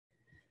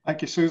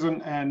Thank you,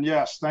 Susan. And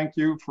yes, thank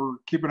you for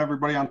keeping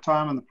everybody on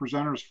time and the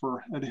presenters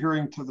for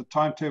adhering to the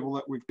timetable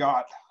that we've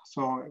got.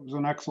 So it was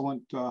an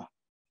excellent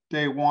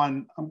day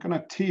one. I'm going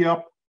to tee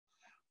up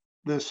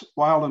this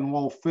Wild and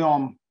Wool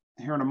film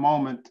here in a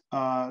moment.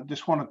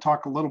 Just want to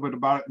talk a little bit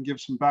about it and give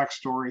some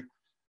backstory.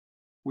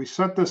 We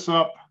set this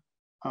up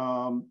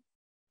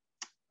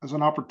as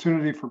an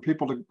opportunity for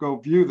people to go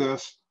view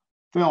this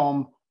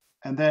film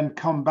and then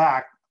come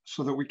back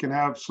so that we can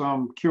have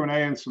some Q&A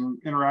and some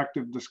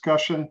interactive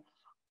discussion.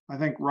 I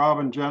think Rob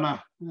and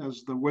Jenna,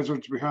 as the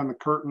wizards behind the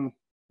curtain,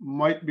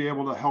 might be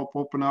able to help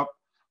open up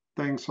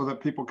things so that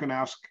people can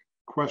ask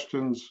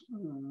questions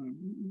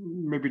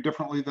maybe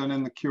differently than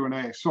in the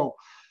Q&A. So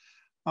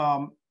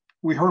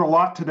we heard a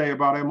lot today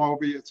about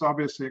MOB. It's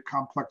obviously a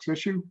complex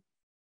issue.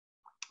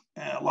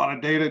 A lot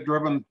of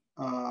data-driven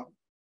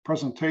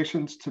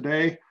presentations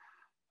today,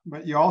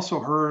 but you also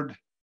heard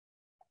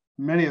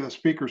many of the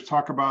speakers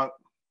talk about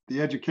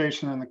the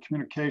education and the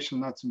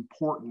communication that's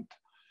important.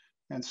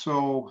 And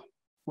so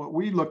what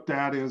we looked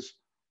at is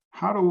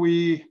how do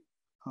we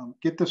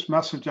get this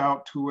message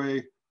out to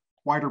a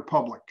wider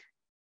public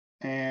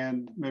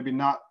and maybe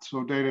not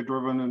so data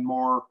driven and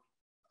more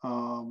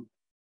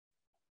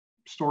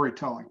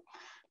storytelling.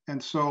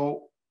 And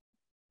so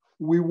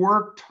we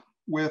worked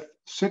with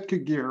Sitka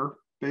Gear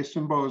based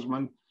in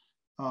Bozeman.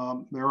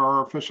 They're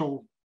our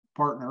official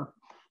partner.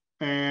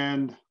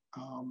 And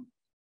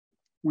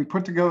we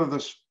put together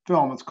this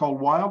film. It's called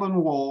Wild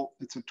and Wool.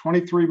 It's a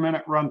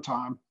 23-minute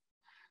runtime.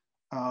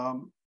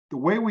 The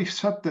way we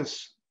set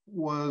this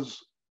was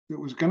it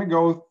was going to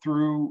go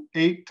through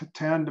 8 to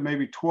 10 to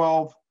maybe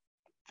 12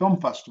 film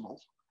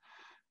festivals.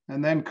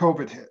 And then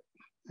COVID hit.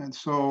 And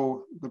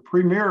so the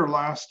premiere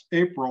last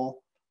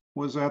April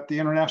was at the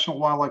International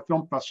Wildlife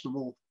Film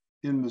Festival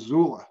in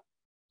Missoula.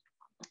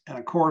 And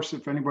of course,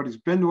 if anybody's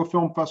been to a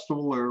film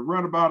festival or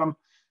read about them,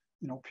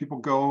 you know, people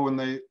go and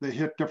they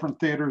hit different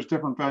theaters,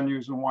 different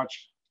venues, and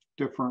watch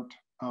different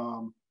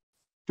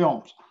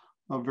films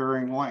of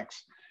varying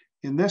lengths.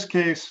 In this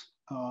case,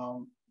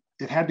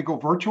 it had to go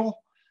virtual.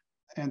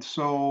 And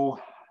so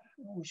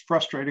it was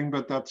frustrating,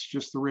 but that's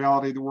just the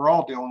reality that we're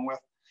all dealing with.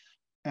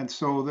 And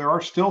so there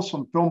are still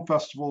some film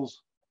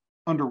festivals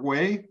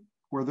underway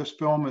where this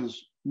film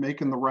is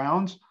making the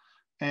rounds.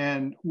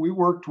 And we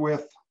worked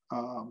with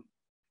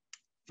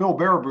Phil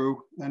Baraboo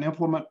and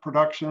Implement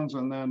Productions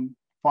and then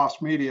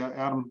Foss Media,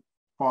 Adam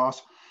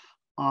Foss,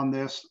 on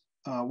this.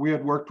 We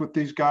had worked with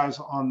these guys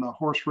on the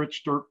Horse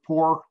Rich Dirt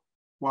Poor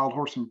Wild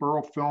Horse and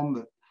Burro film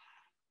that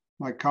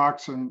Mike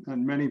Cox and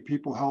many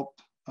people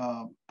helped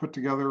put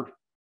together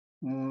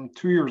 2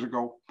 years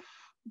ago.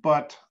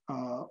 But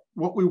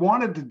what we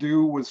wanted to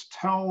do was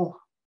tell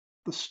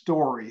the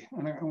story.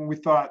 And we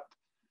thought,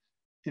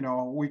 you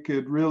know, we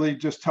could really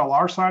just tell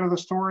our side of the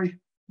story,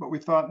 but we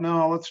thought,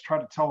 no, let's try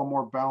to tell a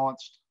more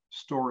balanced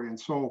story. And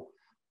so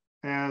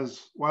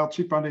as Wild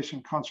Sheep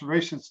Foundation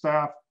conservation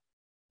staff,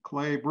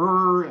 Clay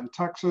Brewer in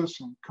Texas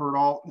and Kurt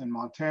Alt in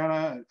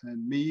Montana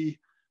and me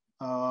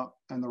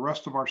and the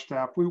rest of our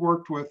staff, we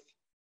worked with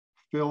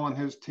Phil and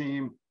his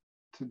team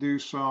to do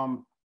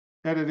some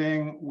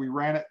editing. We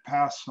ran it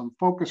past some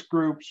focus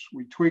groups,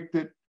 we tweaked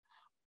it,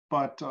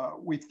 but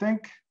we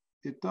think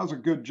it does a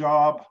good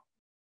job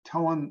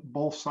telling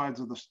both sides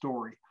of the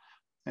story.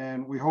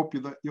 And we hope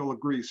that you'll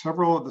agree.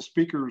 Several of the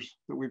speakers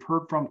that we've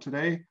heard from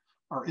today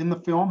are in the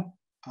film.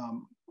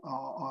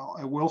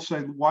 I will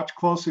say, watch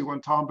closely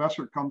when Tom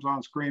Bessert comes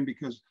on screen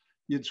because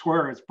you'd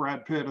swear it's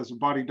Brad Pitt as a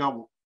body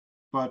double.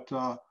 But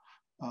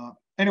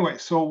anyway,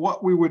 so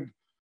what we would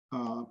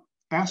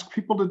ask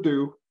people to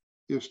do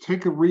is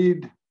take a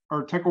read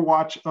or take a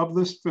watch of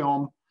this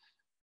film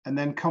and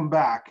then come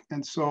back.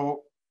 And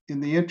so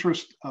in the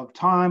interest of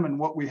time and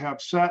what we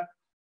have set,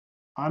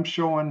 I'm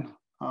showing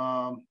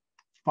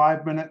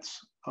 5 minutes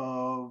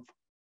of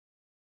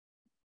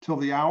till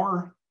the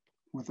hour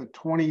with a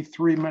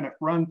 23-minute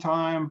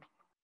runtime.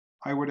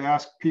 I would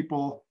ask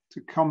people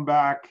to come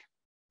back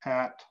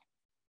at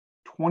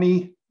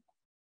 20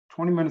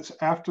 minutes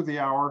after the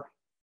hour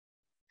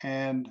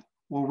and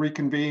we'll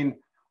reconvene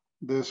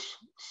this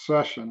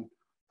session.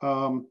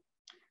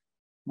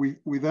 We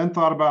then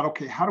thought about,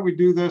 okay, how do we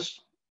do this?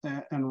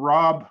 And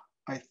Rob,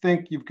 I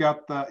think you've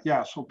got the,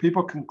 yeah, so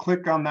people can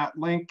click on that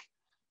link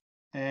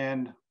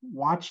and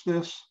watch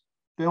this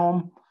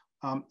film.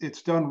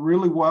 It's done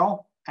really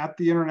well at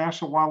the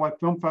International Wildlife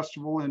Film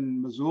Festival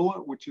in Missoula,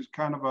 which is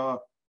kind of a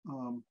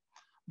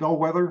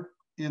bellwether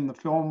in the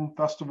film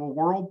festival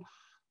world.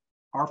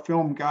 Our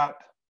film got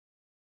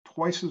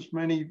twice as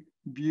many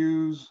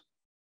views,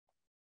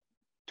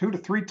 2 to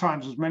 3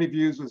 times as many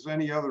views as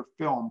any other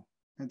film.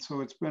 And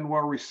so it's been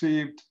well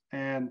received.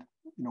 And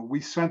you know,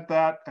 we sent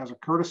that as a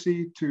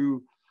courtesy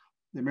to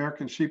the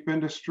American Sheep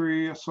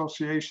Industry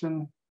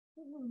Association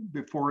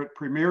before it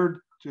premiered,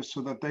 just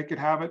so that they could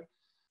have it.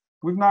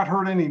 We've not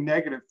heard any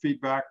negative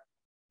feedback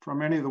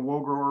from any of the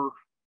wool grower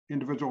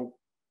individual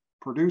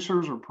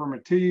producers or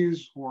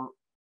permittees or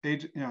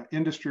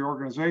industry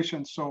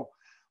organizations. So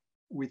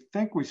we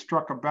think we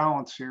struck a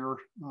balance here.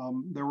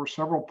 There were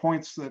several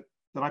points that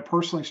I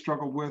personally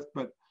struggled with,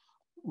 but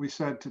we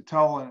said to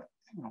tell,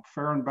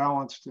 fair and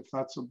balanced, if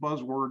that's a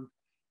buzzword,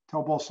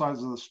 tell both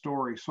sides of the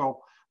story.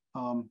 So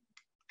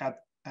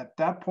at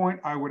that point,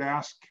 I would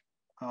ask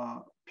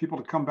people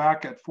to come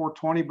back at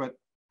 4:20, but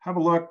have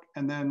a look,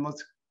 and then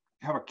let's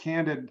have a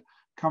candid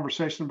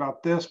conversation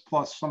about this,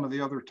 plus some of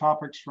the other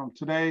topics from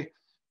today.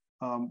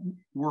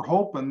 We're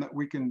hoping that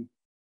we can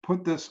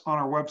put this on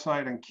our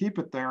website and keep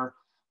it there,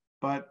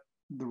 but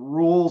the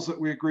rules that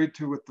we agreed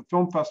to with the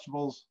film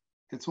festivals,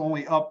 it's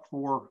only up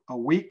for a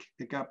week.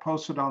 It got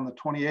posted on the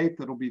 28th.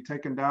 It'll be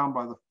taken down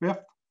by the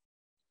 5th.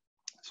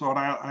 So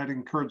I'd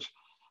encourage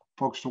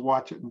folks to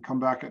watch it and come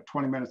back at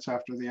 20 minutes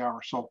after the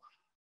hour. So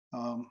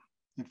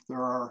if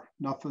there are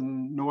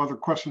no other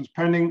questions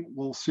pending,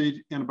 we'll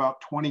see in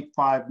about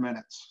 25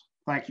 minutes.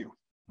 Thank you.